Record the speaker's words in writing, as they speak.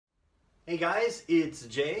Hey guys, it's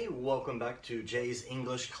Jay. Welcome back to Jay's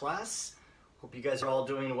English class. Hope you guys are all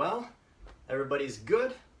doing well. Everybody's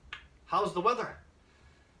good. How's the weather?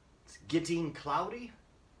 It's getting cloudy.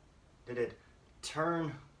 Did it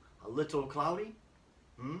turn a little cloudy?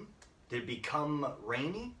 Did it become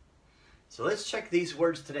rainy? So let's check these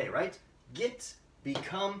words today, right? Get,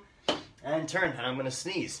 become, and turn. And I'm gonna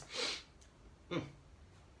sneeze.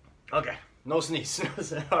 Okay, no sneeze.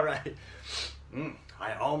 All right.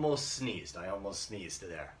 I almost sneezed. I almost sneezed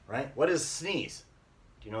there, right? What is sneeze?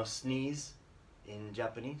 Do you know sneeze in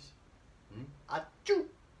Japanese? Achoo,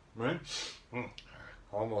 right?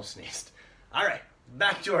 Almost sneezed. All right,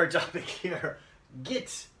 back to our topic here.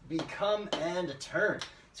 Get, become, and turn.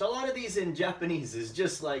 So a lot of these in Japanese is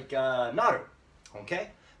just like naru, okay?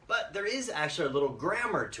 But there is actually a little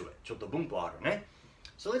grammar to it. ちょっと文法あるね.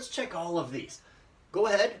 So let's check all of these. Go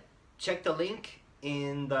ahead, check the link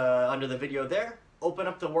in the under the video there. Open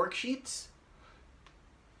up the worksheets.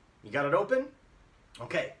 You got it open?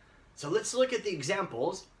 Okay, so let's look at the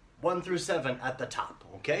examples 1 through 7 at the top,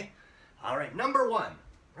 okay? All right, number 1,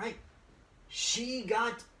 right? She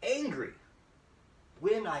got angry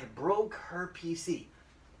when I broke her PC.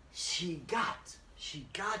 She got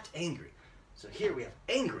angry. So here we have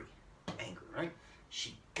angry, right?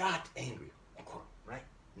 She got angry, right?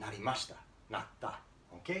 なりました, なった,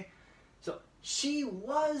 okay? So she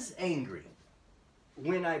was angry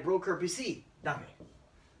when I broke her PC. ダメ。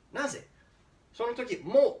なぜ？その時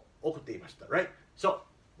も怒っていました。Right? So,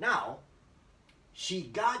 now,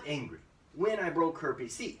 she got angry when I broke her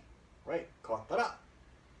PC. Right? 変わったら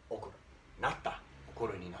怒る。なった。怒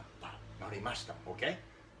るになった。なりました。Okay?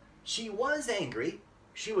 She was angry.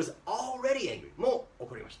 She was already angry. もう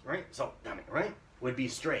怒りました。Right? So, ダメ。Right? Would be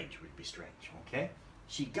strange. Would be strange. Okay?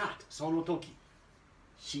 She got. その時。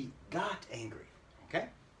She got angry. Okay?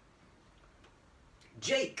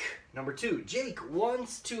 Jake, number 2. Jake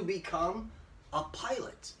wants to become a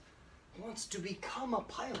pilot. Wants to become a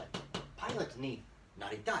pilot. Pilot にな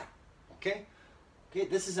りたい. Okay? Okay,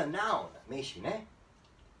 this is a noun. 名詞ね.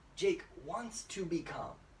 Jake wants to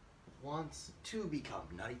become. Wants to become.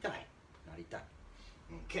 なりたい. なりたい.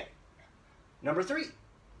 Okay. Number 3.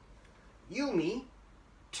 Yumi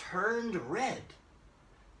turned red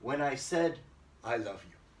when I said, I love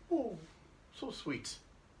you. Oh, so sweet.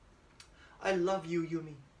 I love you,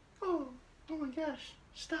 Yumi. Oh my gosh.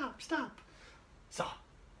 Stop. So,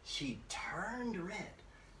 she turned red.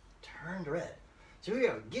 Turned red. So here we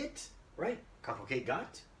have get, right? Kakoke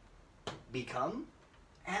got, become,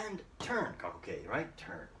 and turn. Kakoke, right?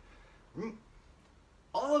 Turn.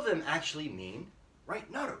 All of them actually mean,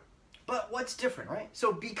 right? Naru. But what's different, right?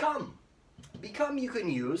 So become. Become you can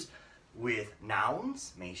use with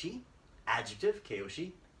nouns, meishi, adjective,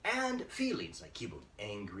 keiyoshi, and feelings like kibun,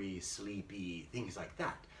 angry, sleepy, things like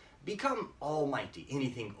that. Become almighty,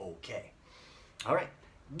 anything okay. All right,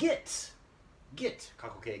 get,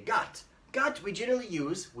 kakoke, got. Got we generally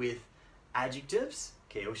use with adjectives,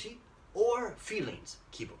 keiyoshi, or feelings,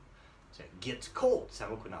 kibun. So get cold,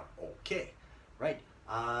 samuku naru, okay, right?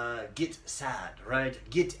 Get sad, right?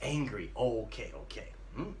 Get angry, okay.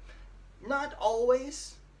 Not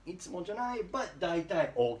always, いつもじゃない, but 大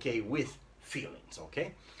体 okay with feelings,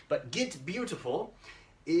 okay? But get beautiful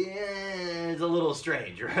is a little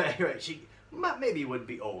strange, right? She maybe would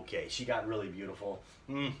be okay. She got really beautiful.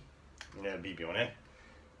 Then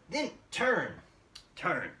turn.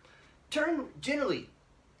 Turn generally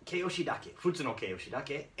形容詞だけ, 普通の形容詞だ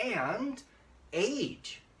け, and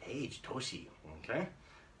age, 年, okay?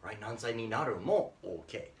 Right? 何歳になるも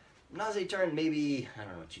okay. なぜ turn? Maybe, I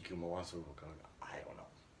don't know, 地球も忘れるかな, I don't know.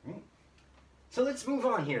 So let's move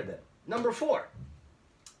on here then. Number 4.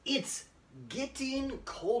 It's getting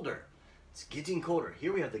colder. It's getting colder.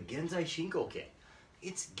 Here we have the genzai shinko ke.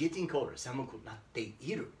 It's getting colder. 寒くなって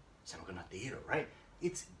いる. 寒くなっている, right?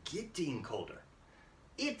 It's getting colder.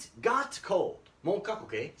 It got cold. もう過去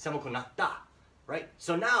形, 寒くなった, right?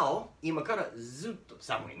 So now, 今からずっと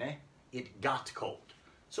寒いね. It got cold.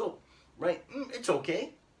 So, right, it's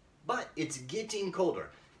okay, but it's getting colder.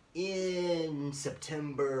 In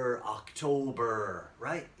September, October,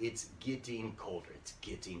 right? It's getting colder. It's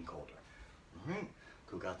getting colder.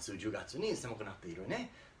 9月、10月に寒くなっている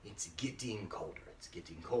ね. It's getting colder. It's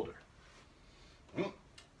getting colder.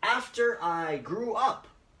 After I grew up,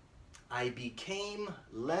 I became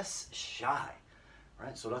less shy.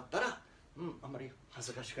 Right? そうだったら、あんまり恥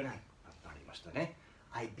ずかしくない。なりましたね.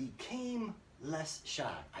 I became less shy.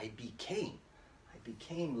 I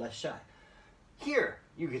became less shy. Here,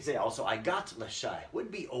 you could say also, I got less shy. Would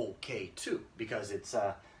be okay too, because it's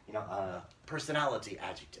a personality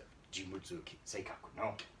adjective. 人物性格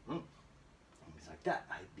の. like that.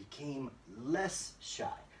 I became less shy.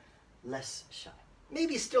 Less shy.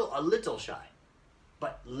 Maybe still a little shy,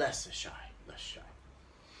 but less shy. Less shy.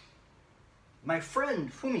 My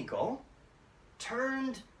friend Fumiko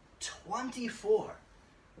turned 24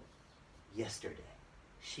 yesterday.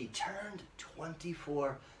 She turned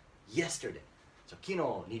 24 yesterday. So 昨日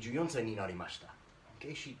24歳になりました。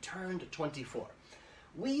Okay, she turned 24.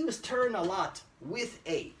 We use turn a lot with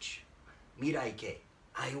age. 未来形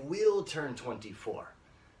I will turn 24.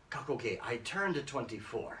 過去形 I turned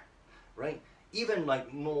 24. Right? Even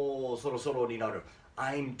like もうそろそろになる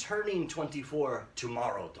I'm turning 24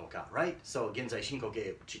 tomorrow とか Right? So 現在進行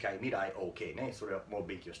形近い未来 OK ね。それはもう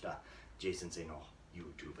勉強した J 先生の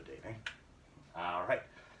YouTube でね。Alright.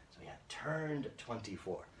 So yeah, turned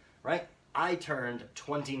 24. Right? I turned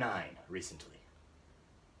 29 recently.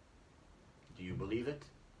 Do you believe it?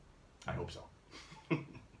 I hope so.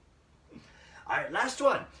 Alright, last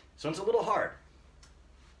one. So it's a little hard.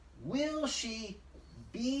 Will she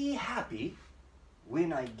be happy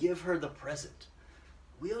when I give her the present?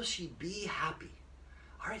 Will she be happy?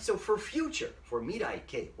 Alright, so for future, for mirai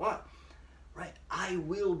kei, what? Right, I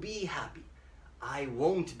will be happy. I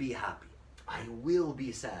won't be happy. I will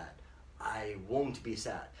be sad. I won't be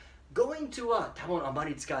sad. Going to は多分あま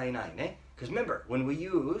り使えないね。Because remember, when we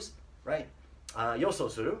use, right, 予想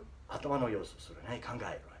する、頭の予想するね、考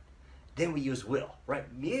える。Right? Then we use will, right?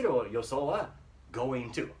 見える予想は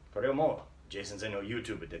going to. これはもう J 先生の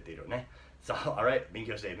YouTube で出ているね。So, alright, 勉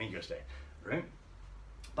強して。Right?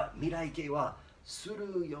 But 未来形はす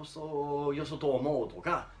る予想と思うと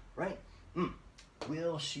か、right?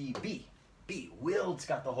 Will she be? Be, will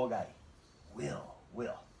使った方がいい。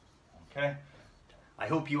Will. Okay? I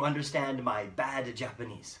hope you understand my bad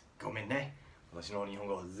Japanese. ごめんね。私の日本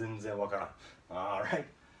語は全然わからん。Alright.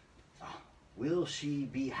 Will she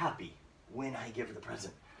be happy when I give her the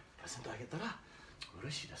present? プレゼントあげたら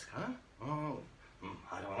嬉しいですか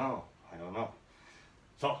？I don't know.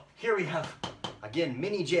 So here we have again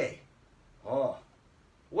Mini J.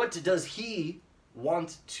 What does he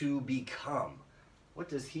want to become? What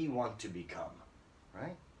does he want to become?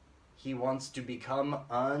 Right? He wants to become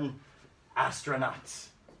an astronaut.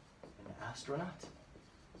 An astronaut?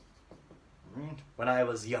 When I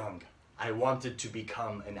was young, I wanted to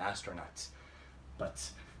become an astronaut,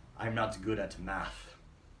 but I'm not good at math,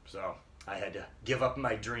 so I had to give up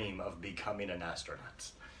my dream of becoming an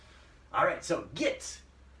astronaut. All right, so get,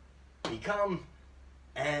 become,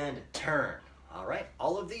 and turn. All right,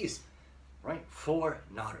 all of these, right, for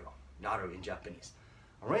naru in Japanese.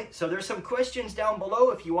 All right, so there's some questions down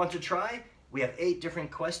below if you want to try. We have 8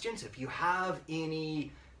 different questions. If you have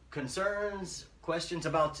any concerns, questions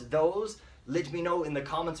about those, let me know in the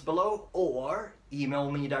comments below or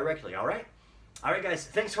email me directly, all right? All right, guys,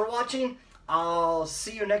 thanks for watching. I'll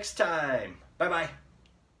see you next time. Bye-bye.